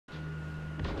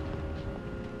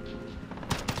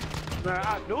Man,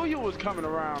 I knew you was coming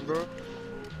around, bro.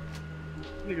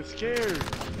 Nigga scared.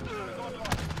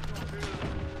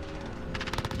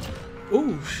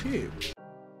 Oh shit.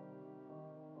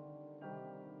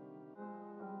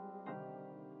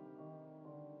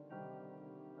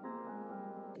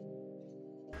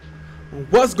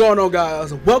 What's going on,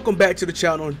 guys? Welcome back to the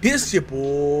channel. This your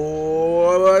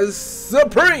boy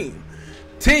SupremeTDK.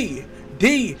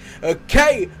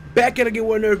 Back at again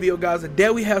with another video, guys. Today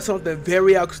we have something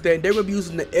very outstanding. They're gonna be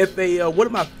using the FAL, one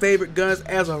of my favorite guns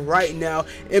as of right now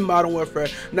in Modern Warfare.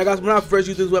 Now, guys, when I first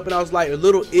used this weapon, I was like a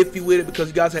little iffy with it because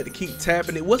you guys had to keep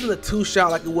tapping. It wasn't a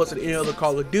two-shot like it was in any other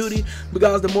Call of Duty, but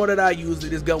guys, the more that I used it,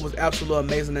 this gun was absolutely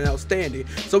amazing and outstanding.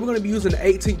 So we're gonna be using the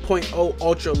 18.0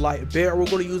 ultra light barrel. We're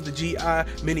gonna use the GI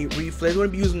mini reflex. We're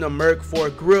gonna be using the Merc 4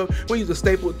 grip. We're gonna use the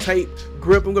staple tape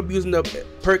grip. I'm gonna be using the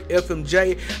perk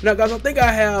FMJ. Now, guys, I think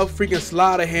I have freaking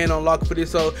sleight of hand unlocked for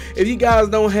this, so if you guys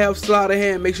don't have sleight of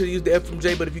hand, make sure to use the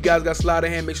FMJ, but if you guys got sleight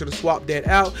of hand, make sure to swap that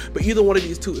out. But either one of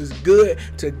these two is good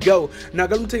to go. Now,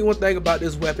 let me tell you one thing about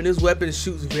this weapon. This weapon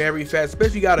shoots very fast, especially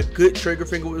if you got a good trigger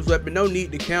finger with this weapon. No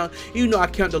need to count, even though I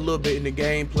counted a little bit in the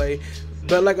gameplay.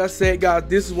 But like I said, guys,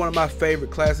 this is one of my favorite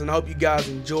classes, and I hope you guys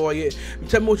enjoy it.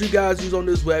 Tell me what you guys use on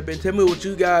this weapon. Tell me what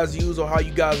you guys use or how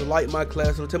you guys like my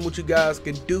class. So tell me what you guys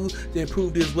can do to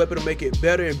improve this weapon to make it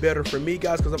better and better for me,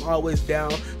 guys, because I'm always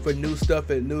down for new stuff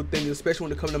and new things, especially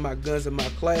when it comes to my guns and my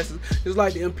classes. Just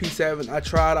like the MP7, I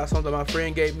tried out something my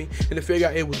friend gave me, and to figure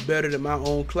out it was better than my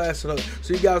own class. So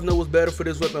you guys know what's better for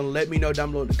this weapon, let me know down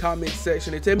below in the comment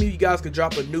section. And tell me if you guys can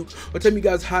drop a nuke, or tell me you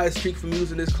guys highest streak from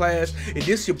using this class. And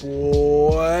this your boy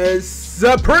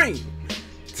SupremeTDK,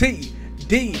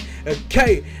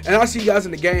 and I'll see you guys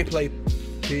in the gameplay.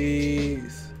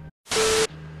 Peace.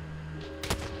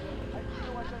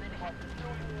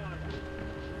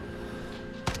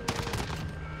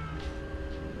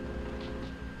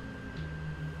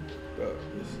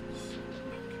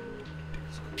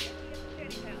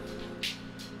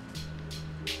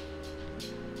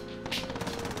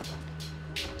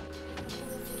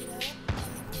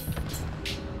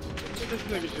 This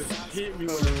nigga just hit me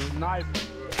with a knife.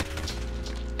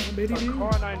 A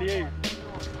car 98.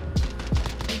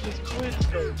 He just quit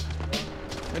though.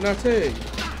 And I tell you,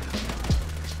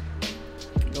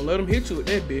 don't let him hit you with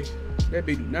that bitch. That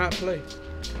bitch do not play.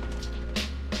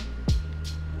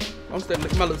 I'm standing.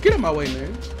 Look at my looks. Get out of my way,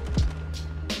 man.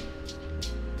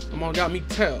 Come on, got me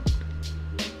tapped.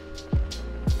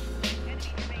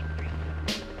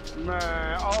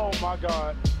 Man, oh my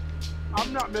god.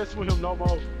 I'm not messing with him no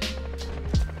more.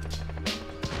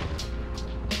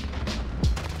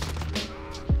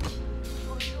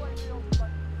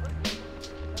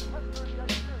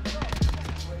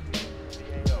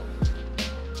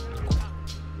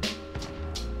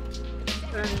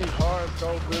 And he hard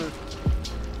so good.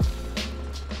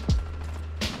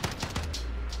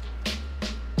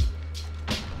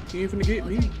 He ain't finna get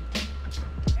me.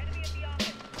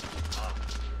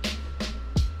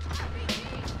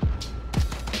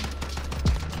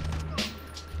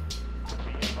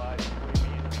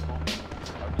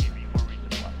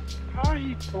 How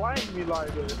he flanked me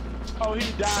like that? Oh,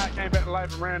 he died, came back to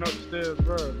life and ran up the stairs,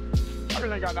 bro. I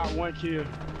really ain't got not one kill.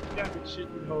 He got me shit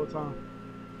the whole time.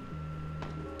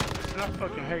 And I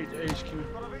fucking hate the HQ.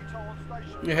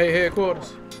 You hate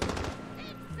headquarters.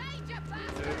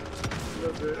 Yeah, a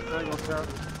little bit. I ain't gonna tell.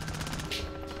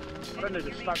 That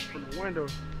nigga stopped from the window.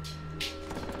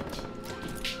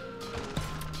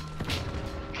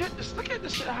 Look at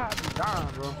this shit how it be dying,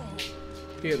 bro.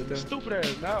 Get it done. Stupid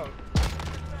ass now.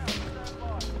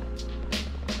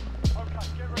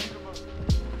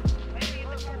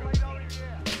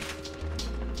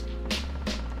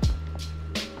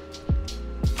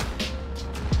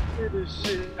 This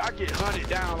shit, I get hunted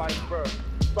down like, bro,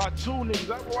 by two niggas.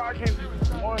 That's why I can't do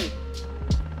one.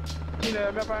 You know,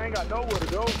 if I ain't got nowhere to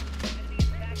go.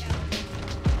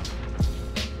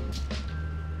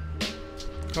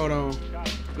 Hold on.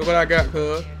 Look what I got,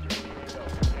 cuz.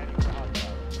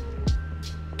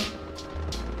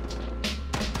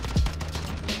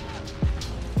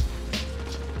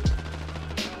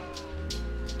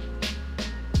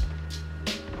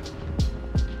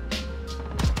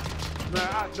 Man,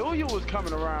 I knew you was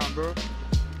coming around, bro.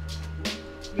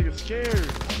 Nigga scared.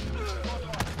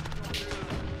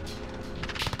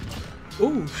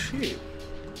 Oh shit.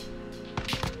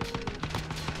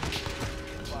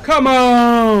 Come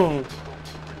on.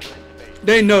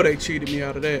 They know they cheated me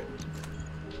out of that.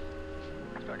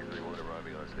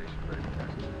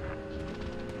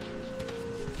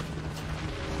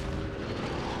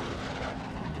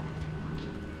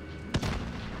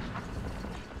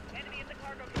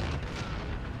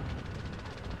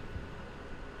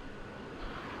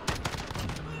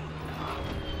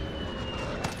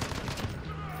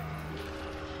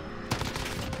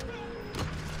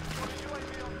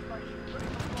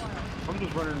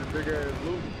 was running a big ass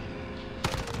loop.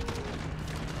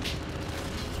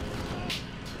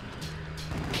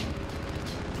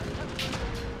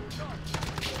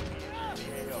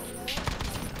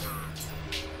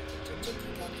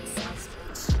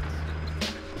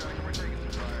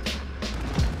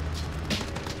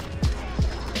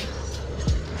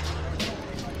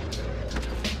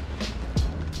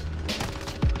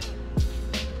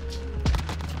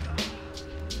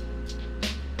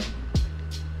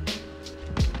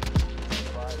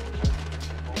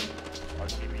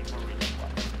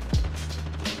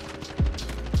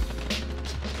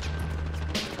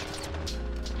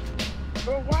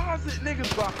 Bro, why is it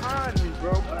niggas behind me,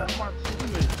 bro? That's my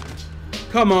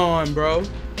teammate. Come on, bro.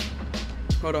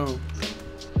 Hold on.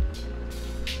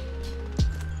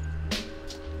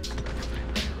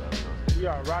 You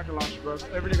got a rocket launcher, bro.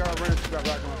 Every nigga I ran into got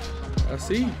rocket launchers. I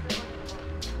see.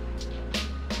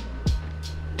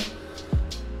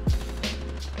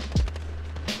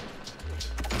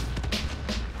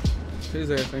 His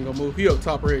ass ain't gonna move. He up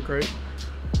top red crate.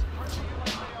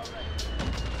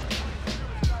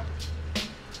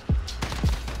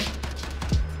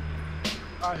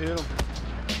 I hit him.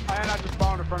 And I just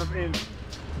spawned in front of him.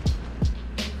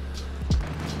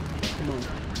 Come on.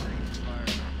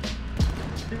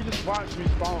 He just watched me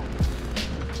spawn.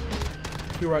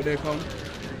 He right there, Connor.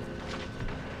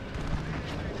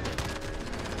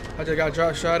 I just got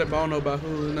drop shot at, but I don't know about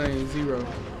whose name. Zero.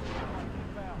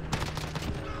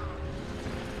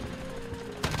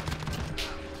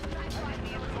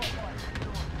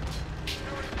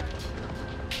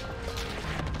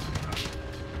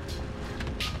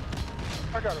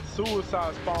 I got a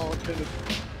suicide spawn tennis.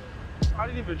 I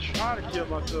didn't even try to kill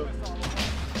myself.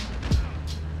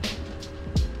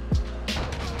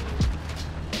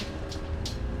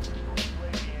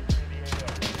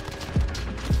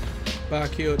 But I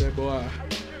killed that boy.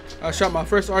 I shot my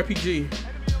first RPG.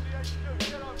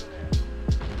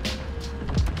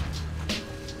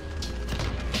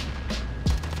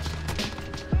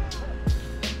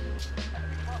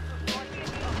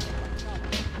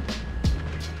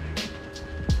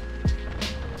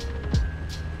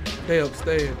 They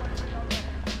upstairs.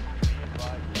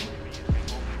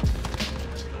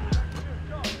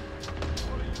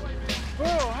 Bro,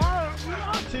 how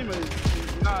my teammate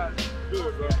is not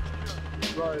good, bro.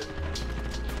 Like,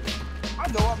 I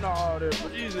know I'm not all there,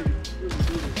 but these niggas really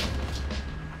do this.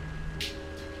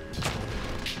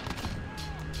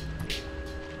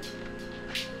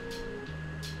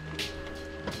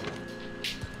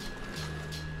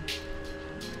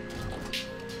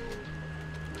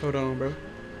 Hold on, bro.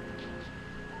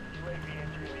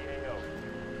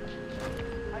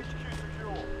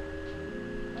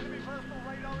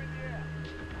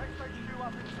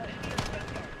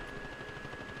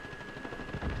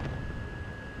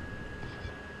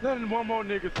 Letting one more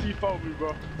nigga C4 me,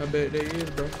 bro. I bet they is,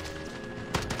 bro.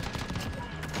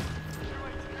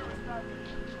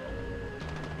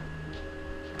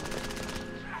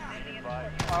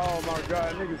 Oh my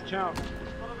god, niggas count.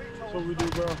 That's what we do,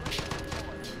 bro.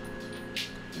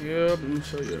 Yeah, let me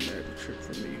show you a magic trick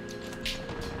for me.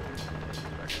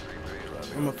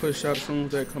 I'm gonna push out as soon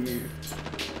as that come in.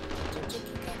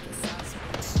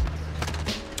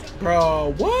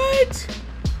 Bro, what?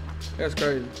 That's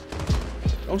crazy.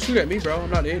 Don't shoot at me, bro. I'm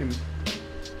not the enemy.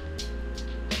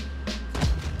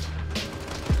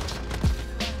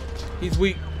 He's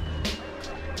weak.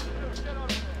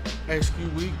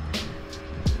 HQ weak.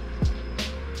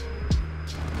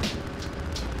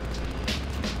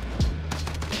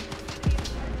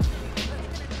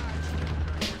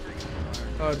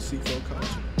 Oh, the C4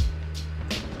 culture.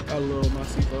 I love my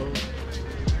C4.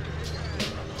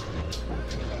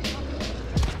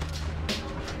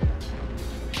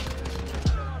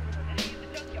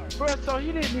 Bro, so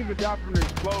he didn't even die from the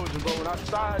explosion, but when I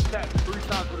side tapped 3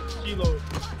 times with a kilo,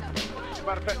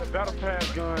 matter of fact, the battle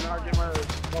pass gun, I get my ass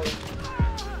exploded.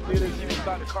 See, they see me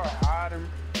inside the car hiding.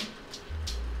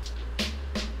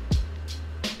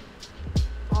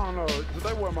 I don't know, cause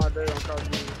they were my day on Call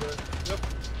of Duty, but yep,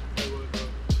 they was.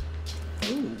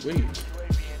 Ooh, wait.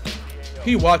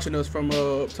 He watching us from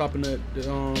up top in the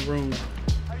room.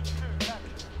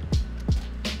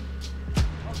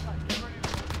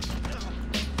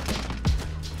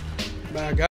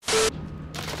 My God.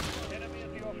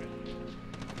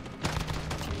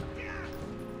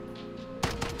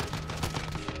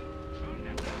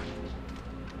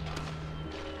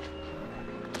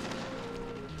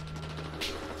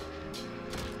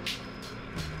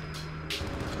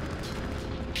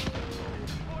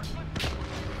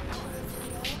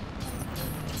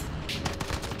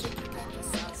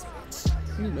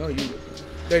 You know you.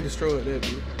 They destroyed that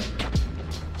dude.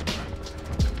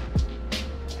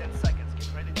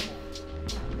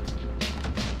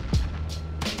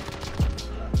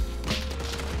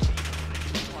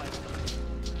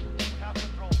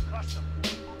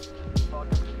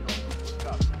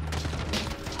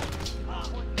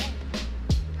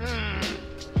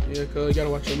 Yeah, cuz you gotta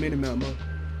watch your mini map, bro.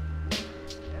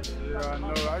 Yeah, I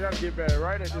know. I gotta get back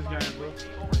right at this game, bro.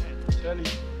 Tell you.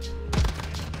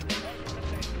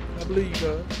 I believe you,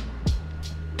 cuz.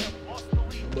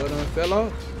 But fell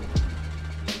off.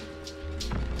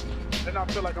 Then I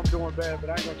feel like I'm doing bad, but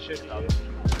I ain't gonna check it yet.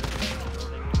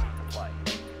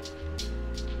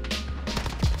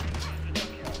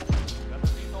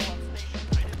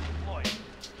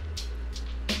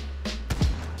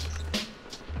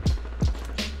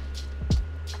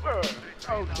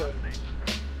 Okay.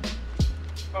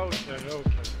 Okay.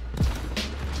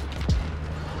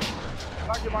 If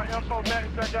I get my info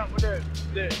back out with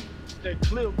that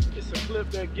clip, it's a clip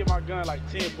that give my gun like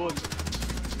 10 bullets.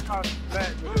 I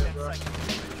smack with it, bro.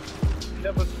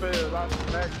 Never fails. I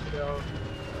smack with it, yo.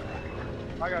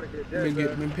 I gotta get that.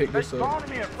 Let me pick this up. They spawning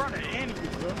me in front of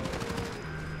enemies, bro.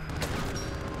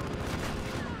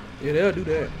 Yeah, they'll do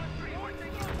that.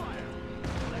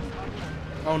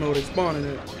 I don't know where they spawning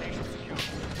at.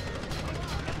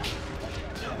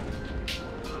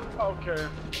 Okay.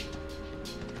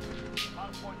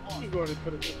 I'm going to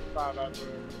put a 55 out there.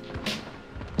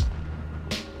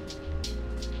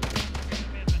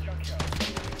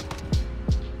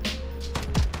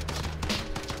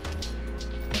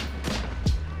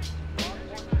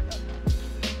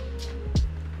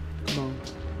 Come on.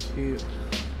 Yeah.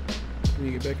 We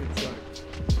need to get back in the fight.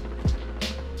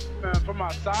 Man, from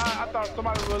my side, I thought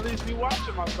somebody would at least be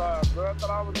watching my side, bro. I thought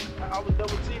I was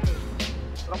double teaming.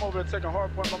 But I'm over there taking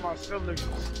hard point by myself, nigga.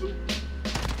 Stupid.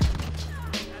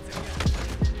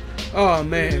 Oh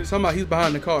man, somebody he's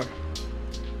behind the car.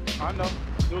 I know.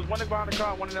 There was one nigga behind the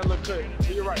car, one in that little cut.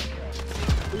 To your right.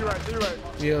 To your right, to your right.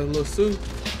 Yeah, little Sue.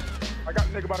 I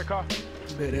got the nigga by the car.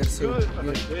 Bet that's Sue. Good. Yeah.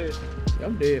 I'm dead. Yeah,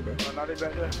 I'm dead, bro. Oh, now they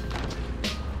back there.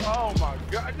 Oh my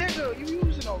god, nigga, you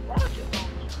using a rocket launcher.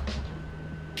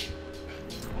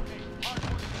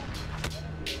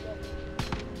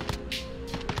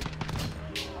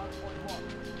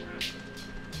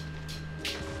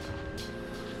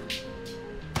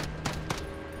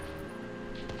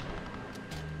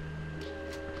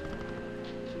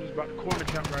 About the corner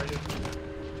cap right here.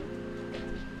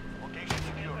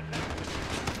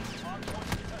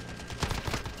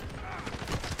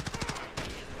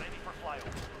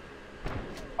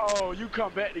 Oh, you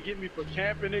come back to get me for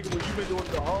camping, nigga, when you been doing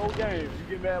it the whole game.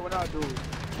 You get mad when I do it.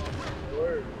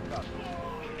 Word.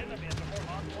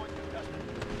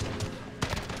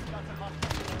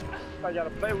 I gotta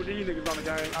play with these niggas on the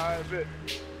game. I bet.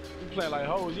 You playing like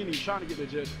hoes, you ain't even trying to get the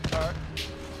jet. Alright.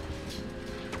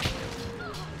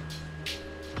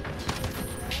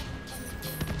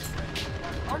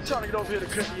 I'm trying to get over here to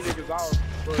cut these niggas out.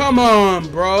 Come on,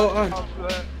 bro.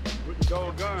 With the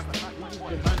gold gun.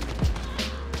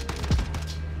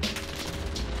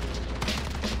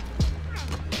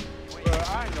 Bro,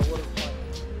 I ain't know what it was like.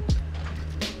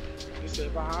 They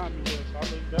said behind me, so I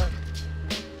looked back.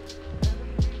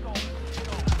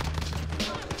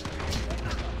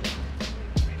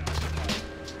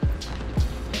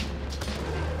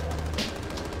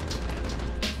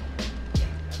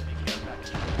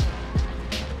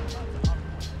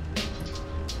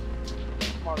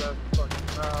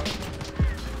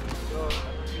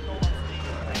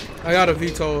 I got a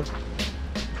VTOL.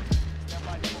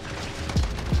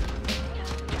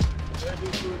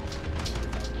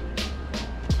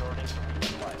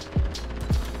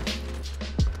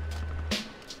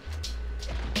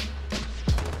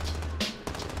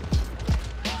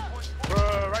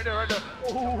 Right there.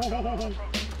 Ooh.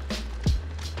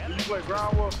 You play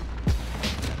ground wolf?